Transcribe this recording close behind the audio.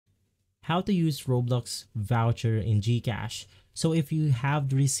how to use Roblox voucher in GCash. So if you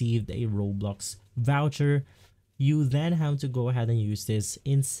have received a Roblox voucher, you then have to go ahead and use this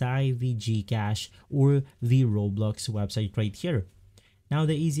inside the GCash or the Roblox website right here. Now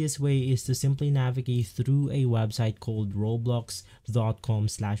the easiest way is to simply navigate through a website called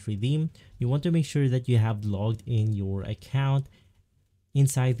roblox.com/redeem. You want to make sure that you have logged in your account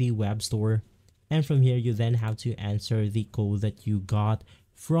inside the web store, and from here you then have to enter the code that you got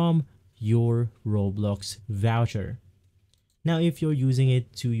from your Roblox voucher. Now if you're using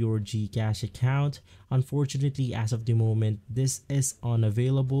it to your GCash account, unfortunately as of the moment this is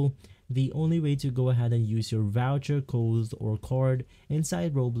unavailable. The only way to go ahead and use your voucher code or card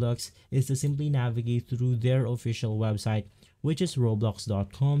inside Roblox is to simply navigate through their official website, which is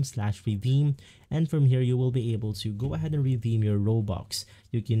roblox.com/redeem, and from here you will be able to go ahead and redeem your Robux.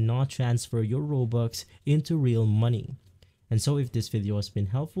 You cannot transfer your Robux into real money. And so if this video has been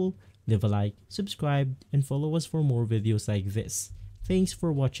helpful, leave a like, subscribe, and follow us for more videos like this. Thanks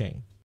for watching.